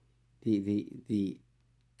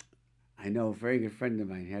I know a very good friend of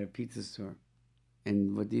mine had a pizza store,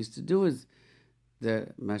 and what they used to do is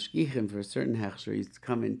the mashgichim for a certain hechsher used to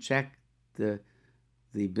come and check the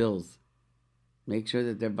bills, make sure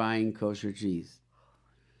that they're buying kosher cheese.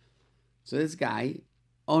 So this guy,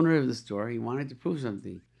 owner of the store, he wanted to prove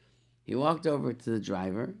something. He walked over to the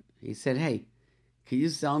driver. He said, "Hey, can you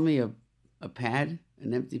sell me a pad,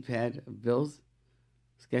 an empty pad of bills?"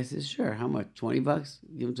 This guy says, "Sure. How much? $20?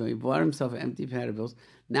 Give him 20. He bought himself an empty pad of bills.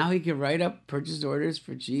 Now he can write up purchase orders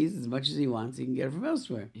for cheese as much as he wants. He can get it from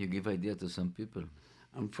elsewhere." You give idea to some people.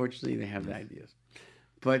 Unfortunately, they have the ideas.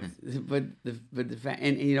 But the fact,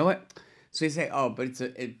 and you know what? So you say, "Oh, but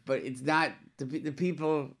it's not the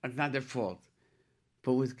people. It's not their fault."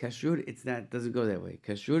 But with kashrut, doesn't go that way.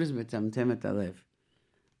 Kashrut is metamtem et alev.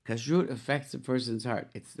 Kashrut affects a person's heart.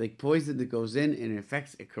 It's like poison that goes in and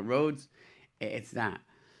it corrodes. It's not.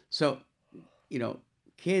 So,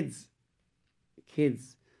 kids,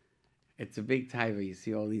 it's a big taiva. You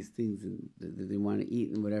see all these things that they want to eat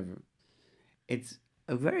and whatever. It's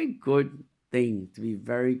a very good thing to be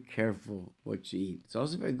very careful what you eat. It's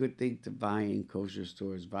also a very good thing to buy in kosher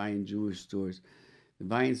stores, buy in Jewish stores. The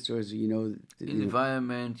buying stores,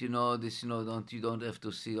 environment, this, you don't have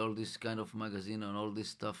to see all this kind of magazine and all this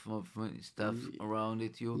stuff around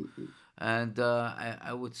it. And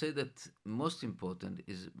I would say that most important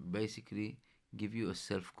is basically give you a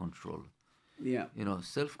self-control. Yeah.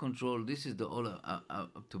 Self-control. This is the all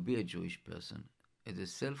to be a Jewish person. It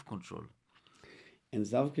is self-control. And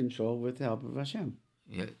self-control with the help of Hashem.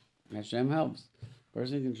 Yeah. Hashem helps.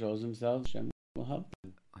 Person controls himself. Hashem will help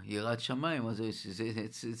them. Yirat Shamayim,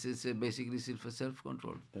 it's basically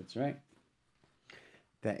self-control. That's right.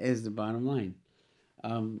 That is the bottom line.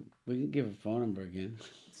 We can give a phone number again.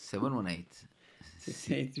 718.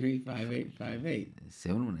 683-5858.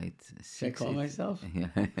 718. Should I call myself?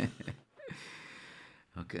 Yeah.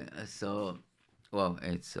 Okay, so Wow,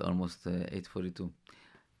 it's almost 8:42.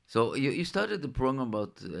 So you started the program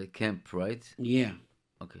about camp, right? Yeah.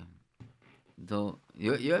 Okay. So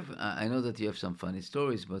you have I know that you have some funny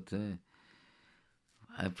stories, but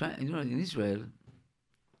I'm trying. In Israel,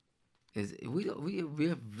 is we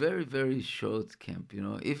have very very short camp.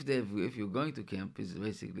 If you're going to camp, it's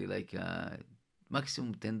basically like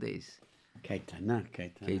maximum 10 days. Kaitana,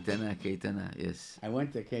 Kaitana. Keitana, yes. I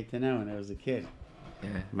went to Kaitana when I was a kid. Yeah.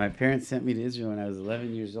 My parents sent me to Israel when I was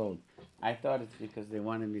 11 years old. I thought it's because they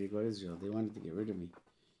wanted me to go to Israel. They wanted to get rid of me.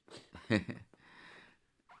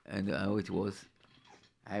 And how it was?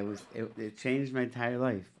 It changed my entire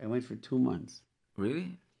life. I went for 2 months.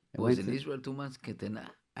 Really? I Was went in to, Israel 2 months? Keitana?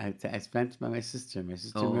 I spent by my sister. My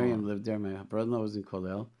sister Oh. Miriam lived there. My brother-in-law was in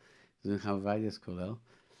Kolel. He was in Havayas Kolel.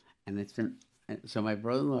 And so my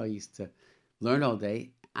brother-in-law used to learn all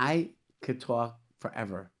day. I could talk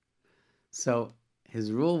forever. So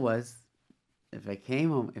his rule was, if I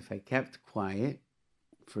came home, if I kept quiet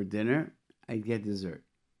for dinner, I'd get dessert.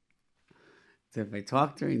 So if I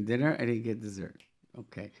talked during dinner, I didn't get dessert.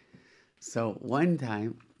 Okay. So one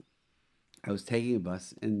time, I was taking a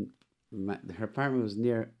bus, and her apartment was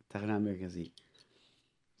near Tachana Merkazi.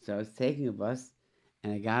 So I was taking a bus,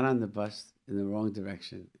 and I got on the bus in the wrong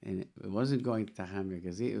direction. And it wasn't going to Tachana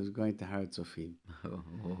Merkazi, it was going to Har Tzofim.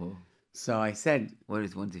 So I said, What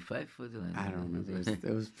is 25 for the land? I don't remember.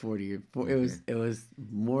 It was 40 years. It was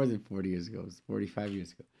more than 40 years ago. It was 45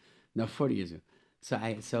 years ago. No, 40 years ago. So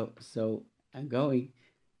I'm going.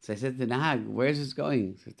 So I said to Nahag, where's this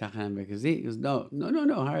going? So Tachan Merkazi. He goes, no,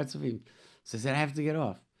 Har Tzofim. So I said, I have to get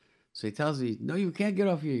off. So he tells me, no, you can't get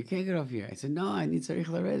off here. You can't get off here. I said, no, I need Tzarich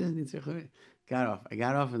Laredes. Got off. I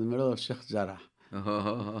got off in the middle of Sheikh Jarrah.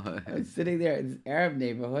 I was sitting there in this Arab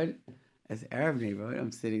neighborhood.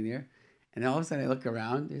 I'm sitting there. And all of a sudden I look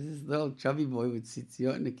around. There's this little chubby boy with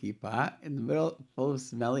tzitziot and a kippah in the middle, full of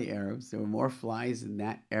smelly Arabs. There were more flies in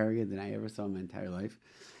that area than I ever saw in my entire life.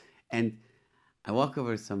 And I walk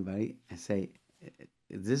over to somebody. I say,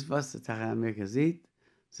 is this bus to Tachana Merkazit?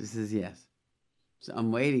 So he says, yes. So I'm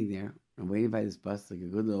waiting there. I'm waiting by this bus like a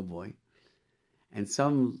good little boy. And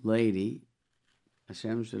some lady,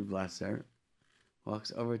 Hashem should bless her,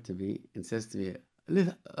 walks over to me and says to me,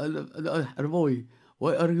 boy,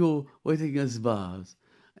 why are you waiting against the bus?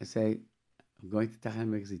 I say, I'm going to Tachana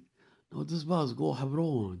Merkazit. No, this bus go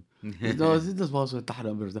Hebron. No, this bus go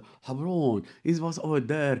Tachana Merkazit. Hebron. This bus over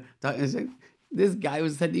there. I say, this guy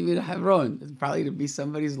was sending me to Hebron. It's probably to be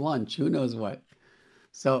somebody's lunch. Who knows what?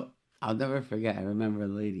 So I'll never forget. I remember a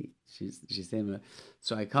lady. She's saying,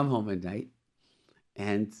 so I come home at night,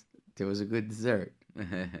 and there was a good dessert.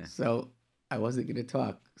 So I wasn't going to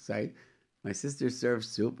talk. So my sister served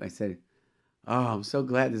soup. I said, oh, I'm so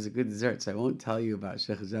glad there's a good dessert. So I won't tell you about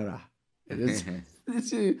Sheikh Jarrah. No, tell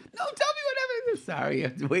me whatever. Sorry, you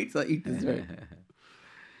have to wait till I eat dessert.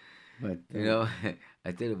 But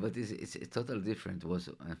I tell you, but it's totally different. It was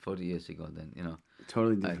 40 years ago. Then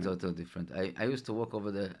totally different. Totally different. I used to walk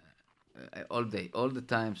over there all day, all the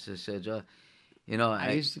time. So,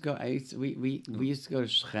 I used to go. We used to go to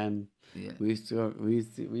Shechem. Yeah. We used to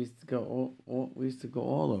go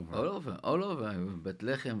all over. All over.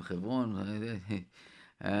 Bethlehem, Hebron,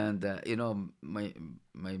 and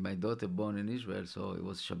my daughter born in Israel, so it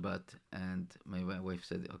was Shabbat, and my wife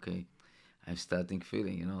said, "Okay, I'm starting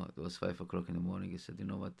feeling." It was 5 o'clock in the morning. He said, "You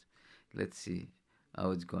know what? Let's see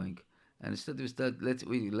how it's going." And instead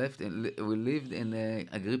we lived in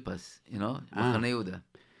Agrippas, Machane Yehuda.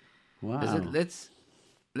 Wow. I said,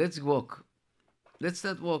 let's walk. Let's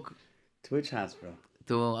start walk. To which hospital?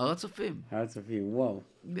 To Har Tzofim. Har Tzofim. Whoa.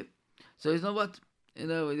 So you know what?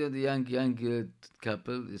 The young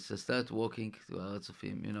couple is to start walking to Har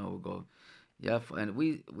Tzofim. We go. Yeah, and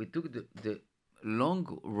we took the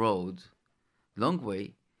long road, long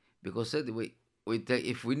way, because said we take,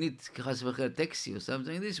 if we need a taxi or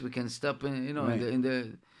something like this, we can stop in Right. in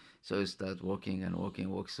the. So you start walking and walk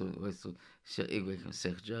to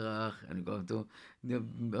Sheikh Jarrah, and we go to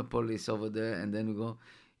the police over there, and then we go.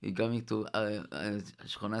 You're coming to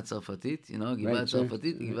Shchonat Tzarfatit, Givat sure.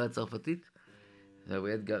 Givat Tzarfatit. So we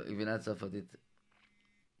had Givat Tzarfatit.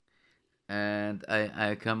 And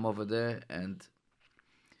I come over there and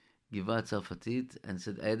Givat Tzarfatit and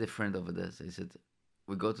said, I had a friend over there. So I said,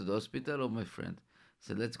 we go to the hospital or my friend? I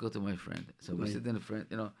said, let's go to my friend. So we sit in the friend,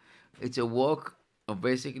 it's a walk of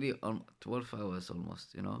basically 12 hours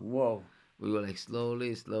almost, Whoa. We were like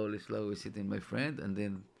slowly, we sit in my friend, and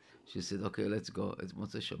then she said, okay, let's go. It's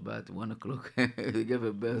Motzei Shabbat, 1 o'clock. We gave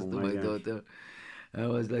a birth to my daughter. I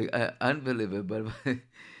was like, unbelievable.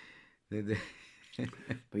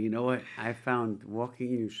 But you know what? I found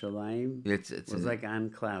walking in Yerushalayim It's was like on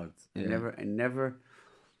clouds. Yeah.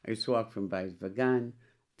 I used to walk from Bais Vagan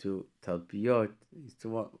to Talpiot. I used to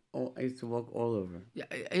walk all over. Yeah,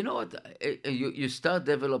 you know what? You start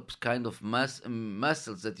develop kind of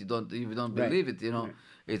muscles that you don't Right. believe it. Right.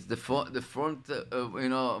 It's the front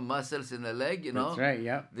muscles in the leg. That's right.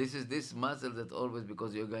 Yeah. This is this muscle that always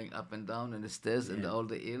because you're going up and down and the stairs and Yeah. all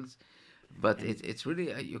the hills. But And- it's really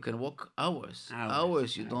you can walk hours.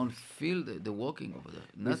 Hours, You don't feel the walking over there.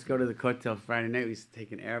 We used to go to the Kotel Friday night. We used to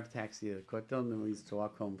take an Arab taxi to the Kotel, and then we used to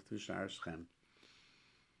walk home through Shar Shechem.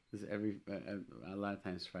 This is a lot of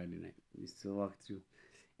times Friday night. We used to walk through,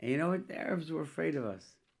 and you know what? The Arabs were afraid of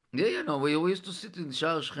us. Yeah, no. We used to sit in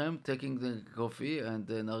Shar Shechem taking the coffee and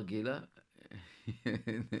the nargila.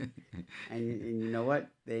 And you know what?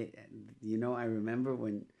 I remember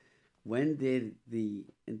when did the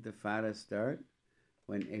Intifada start?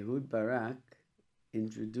 When Ehud Barak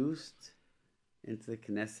introduced into the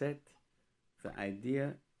Knesset the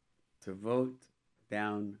idea to vote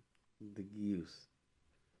down the Giyus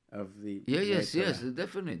of the Yes, Torah.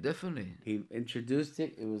 definitely. He introduced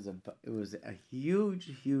it. It was a huge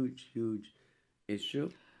issue.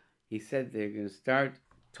 He said they're going to start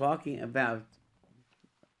talking about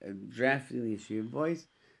drafting the Yeshiva boys.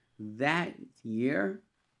 That year,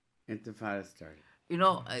 Intifada started.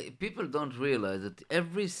 People don't realize that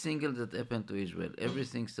every single that happened to Israel,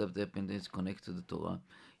 everything that happened is connected to the Torah.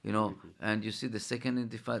 And you see the second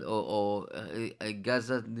Intifada or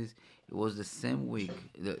Gaza. It was the same week.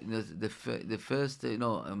 The first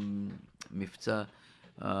Mifta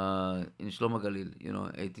in Shlomo Galil.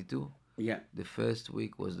 82. Yeah. The first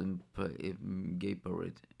week was the gay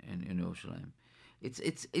parade in Yerushalayim.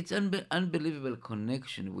 It's unbelievable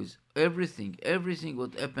connection with everything. Everything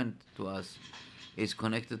what happened to us is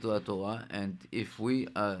connected to our Torah, and if we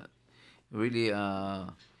are really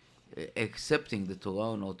accepting the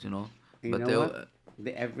Torah or not, You But know what?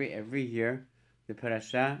 Every year, the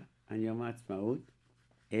parasha on Yom Ha'atzmaut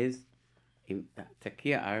is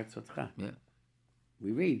Takia Aretz Otcha. Yeah.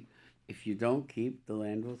 We read, if you don't keep, the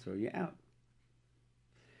land will throw you out.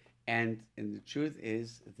 And the truth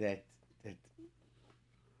is that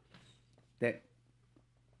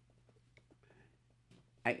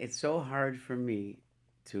it's so hard for me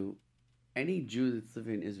to any Jew that's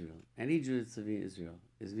living in Israel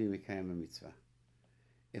is being Mekayim a mitzvah.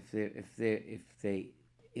 If they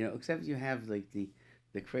except you have like the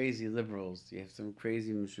crazy liberals, you have some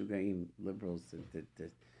crazy Meshugaim liberals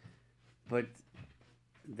but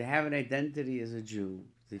they have an identity as a Jew.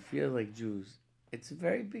 They feel like Jews. It's a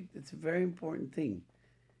very important thing.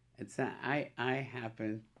 It's not. I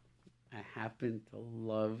happen to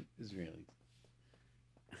love Israelis.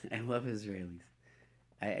 I love Israelis.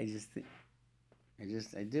 I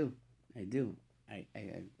do.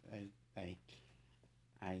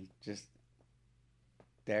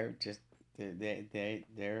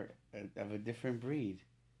 They're of a different breed.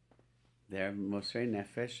 They're Mosrei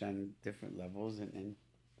Nefesh on different levels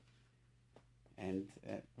and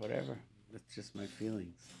whatever. That's just my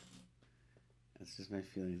feelings.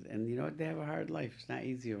 And you know what? They have a hard life. It's not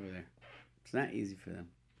easy over there. It's not easy for them.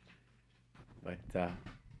 But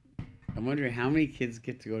I'm wondering how many kids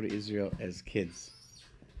get to go to Israel as kids.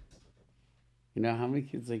 How many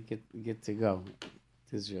kids get to go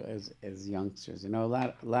to Israel as youngsters? A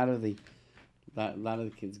lot of the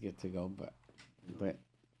kids get to go, but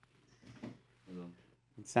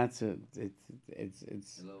it's not so. It's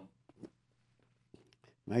Hello.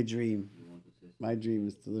 my dream. My dream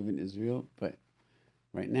is to live in Israel, but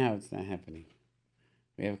right now it's not happening.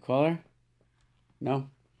 We have a caller? No.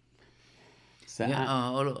 So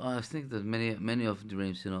I think that many of the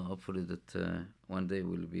dreams, hopefully that one day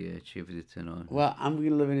will be achieved. Well, I'm going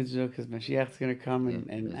to live in Israel because Mashiach's going to come,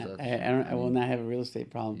 and I will not have a real estate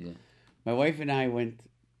problem. Yeah. My wife and I went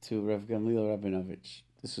to Rav Gamliel Rabinovich.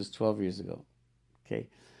 This was 12 years ago. Okay,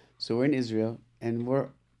 so we're in Israel, and we're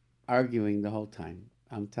arguing the whole time.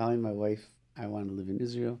 I'm telling my wife I want to live in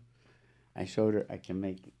Israel. I showed her I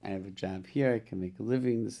have a job here, I can make a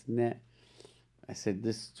living, this and that. I said,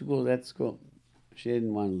 this school, that school. She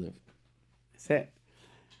didn't want to live. I said,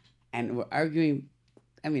 and we're arguing.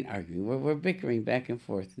 We're bickering back and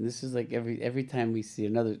forth. And this is like every time we see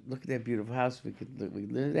another, look at that beautiful house, we could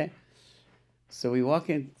live there. So we walk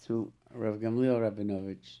into Rav Gamliel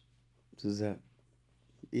Rabinovich, who's a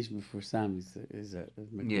Ish Mefursam, he's a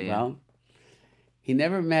Mekubal. He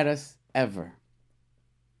never met us, ever.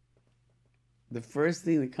 The first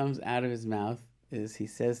thing that comes out of his mouth is he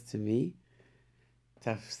says to me,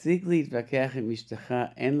 Tafsik להתווכח עם אשתך,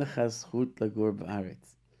 אין לך זכות לגור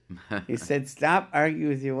בארץ. He said, "Stop arguing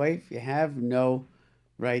with your wife. You have no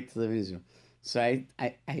right to live in Israel." So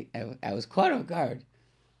I was caught off guard.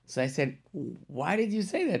 So I said, "Why did you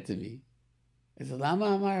say that to me?" I said, "Lama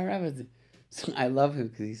Amar Rabbi." So I love him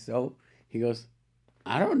because he goes,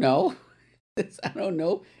 "I don't know." I don't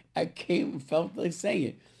know. I felt like saying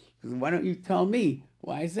it. Why don't you tell me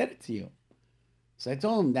why I said it to you? So I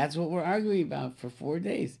told him, that's what we're arguing about for 4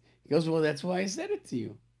 days. He goes, well, that's why I said it to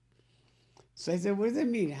you. So I said, what does that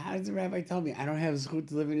mean? How does the rabbi tell me I don't have a zchut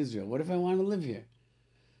to live in Israel? What if I want to live here?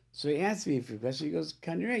 So he asked me a question. He goes,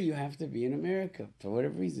 Kanre, you have to be in America. For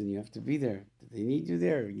whatever reason, you have to be there. They need you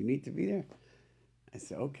there. You need to be there. I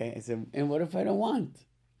said, okay. I said, and what if I don't want?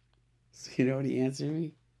 So you know what he answered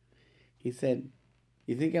me? He said,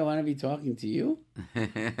 you think I want to be talking to you?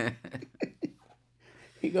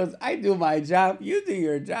 He goes, I do my job, you do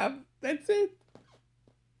your job. That's it.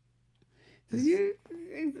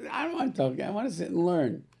 I don't want to talk. I want to sit and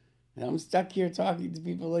learn. And I'm stuck here talking to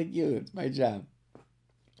people like you. It's my job.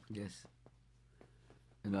 Yes.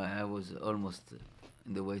 I was almost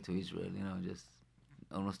in the way to Israel, just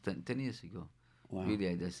almost 10 years ago. Wow. Really,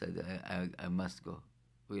 I decided I must go.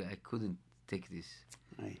 Really, I couldn't take this.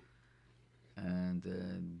 Aye. And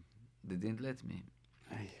they didn't let me.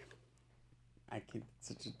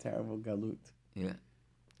 Such a terrible galut. Yeah,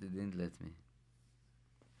 they didn't let me.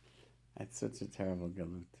 That's such a terrible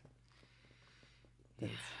galut.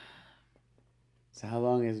 So how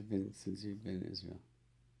long has it been since you've been in Israel?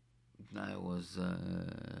 I was,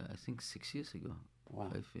 I think 6 years ago. Wow.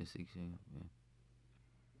 5 years, 6 years ago, yeah.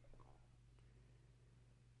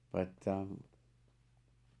 But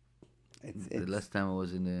the last time I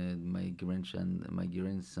was in my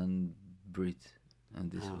grandson Brit,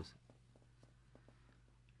 and this was.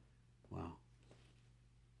 Wow.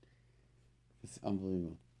 It's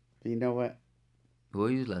unbelievable. But you know what? Where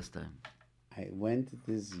were you last time? I went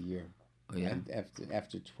this year. Oh yeah.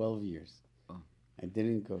 After 12 years. Oh. I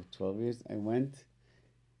didn't go 12 years. I went.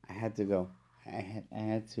 I had to go. I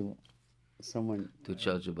had to. Someone to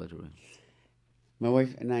charge the battery. My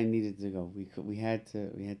wife and I needed to go. We had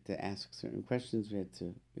to ask certain questions. We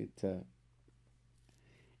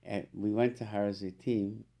went to Har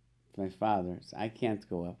Zaitim, my father. So I can't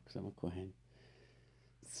go up because I'm a Kohen.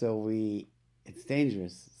 So it's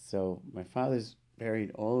dangerous. So my father's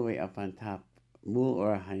buried all the way up on top, Mul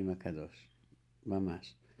Or HaHaim HaKadosh,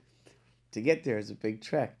 Mamash. To get there is a big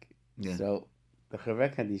trek. Yeah. So the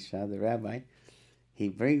Chavek Hadisha, the rabbi, he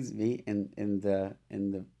brings me in the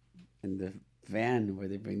van where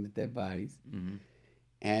they bring the dead bodies, Mm-hmm.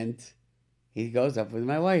 and he goes up with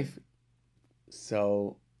my wife.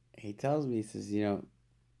 So he tells me, he says,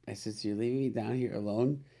 I said, so you're leaving me down here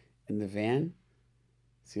alone in the van?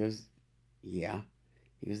 So he goes, yeah.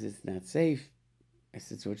 He goes, it's not safe. I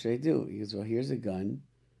said, so what should I do? He goes, well, here's a gun.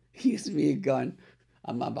 He gives me a gun.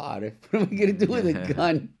 I'm about it. What am I going to do with a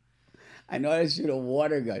gun? I know how to shoot a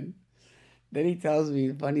water gun. Then he tells me,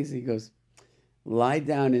 the funny thing, he goes, lie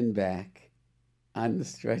down in back on the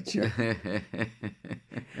stretcher.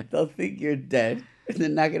 They'll think you're dead, and they're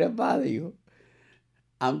not going to bother you.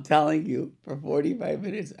 I'm telling you, for 45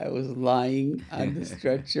 minutes, I was lying on the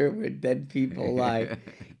stretcher where dead people lie.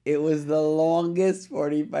 It was the longest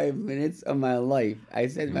 45 minutes of my life. I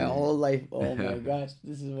said my whole life, oh my gosh,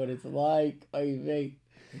 this is what it's like.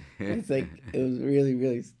 It's like, it was really,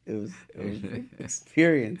 really, it was an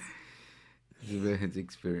experience. It's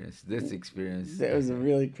experience. This experience. It was a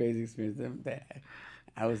really crazy experience.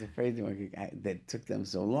 I was afraid that took them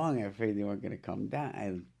so long. I was afraid they weren't going to come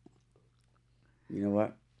down. You know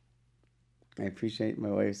what? I appreciate my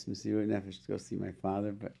wife's Mesirat Nefesh to go see my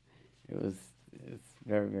father, but it's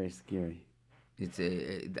very, very scary.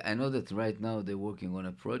 I know that right now they're working on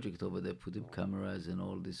a project over there, putting cameras and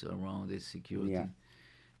all this around this security. Yeah.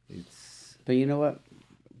 But you know what?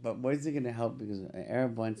 But what is it going to help? Because an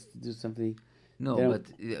Arab wants to do something. No,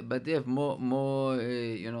 but they have more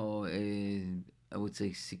I would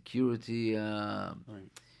say security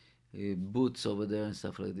booths over there and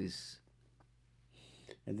stuff like this.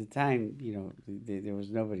 At the time, there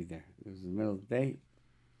was nobody there. It was the middle of the day,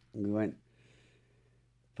 and we went.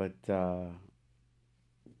 But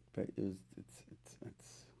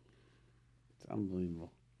it's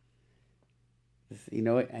unbelievable.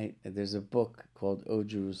 There's a book called O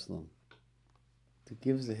Jerusalem that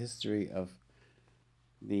gives the history of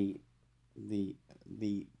the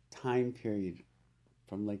time period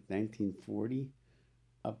from like 1940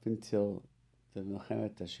 up until the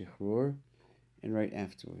Milchemet HaShichrur and right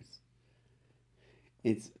afterwards.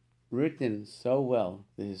 It's written so well,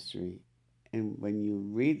 the history, and when you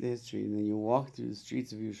read the history and then you walk through the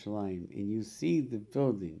streets of Yerushalayim and you see the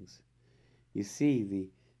buildings, you see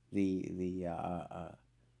you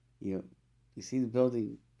know, you see the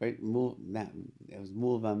building right. Not it was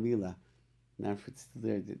Mul Vamila, not for it's still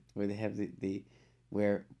there. Where they have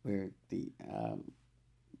where the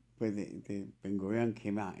Ben Gurion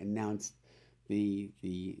came out and announced the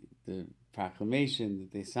proclamation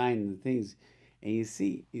that they signed and the things, and you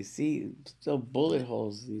see still bullet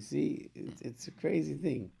holes. You see, it's a crazy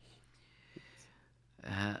thing.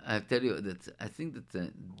 I tell you that I think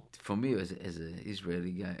that for me as an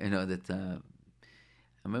Israeli guy, that I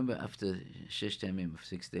remember after Shesh Tamim of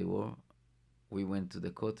 6 Day War, we went to the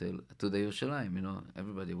Kotel, to the Yerushalayim.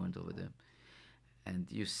 Everybody went over there, and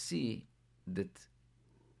you see that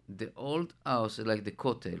the old house, like the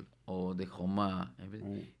Kotel or the Choma,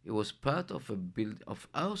 everything, Right. it was part of a build of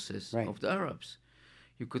houses Right. of the Arabs.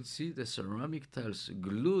 You could see the ceramic tiles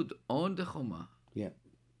glued on the Choma. Yeah.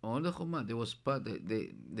 On the Choma, there was part.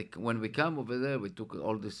 When we come over there, we took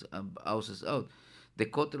all these houses out. The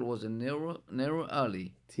Kotel was a narrow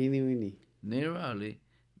alley, Teeny weeny.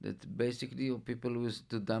 that basically people used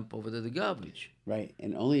to dump over there the garbage. Right,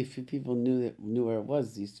 and only a few people knew where it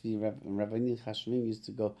was. It used to be Rabbanim Chashmim used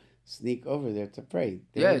to go sneak over there to pray.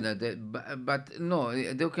 Yeah, no, but no,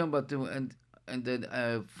 they came about and then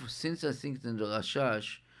since I think in the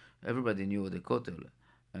Rashash, everybody knew the Kotel,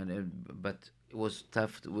 but it was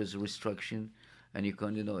tough with restriction, and you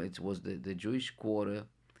can it was the Jewish quarter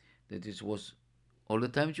that it was all the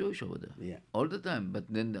time Jewish over there, Yeah. all the time. But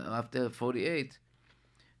then after 48,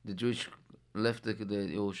 the Jewish left the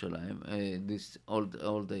Yerushalayim, this old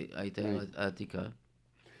the Atika,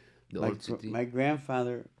 the old city. My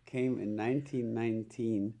grandfather came in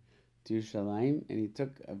 1919 to Yerushalayim, and he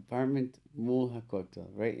took apartment Mul HaKotel,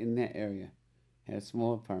 right in that area. Had a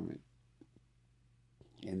small apartment,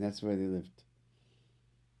 and that's where they lived.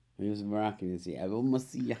 He was a Moroccan. You see, أبو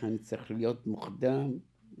مسيح צריך להיות مقدام.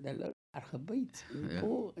 لا لا أرخ بيت.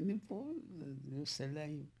 אני פה,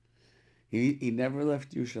 ירושלים. He never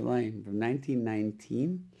left Yerushalayim from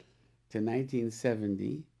 1919 to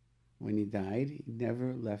 1970 when he died. He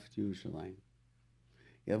never left Yerushalayim.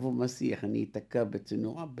 יבוא מסיח, אני אתקע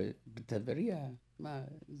בתנועה בטבריה. מה,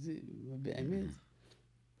 זה באמת.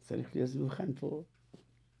 צריך להיות מוכן פה.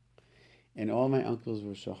 And all my uncles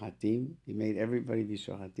were shohatim. He made everybody be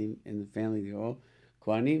shohatim in the family. They're all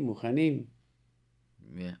kohanim, muchanim.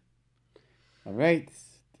 Yeah. All right,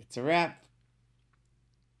 it's a wrap.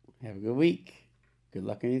 Have a good week. Good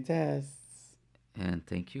luck on your tests. And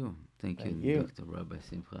thank you, Thank you. Dr. Rabbi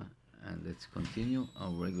Simcha. And let's continue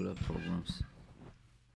our regular programs.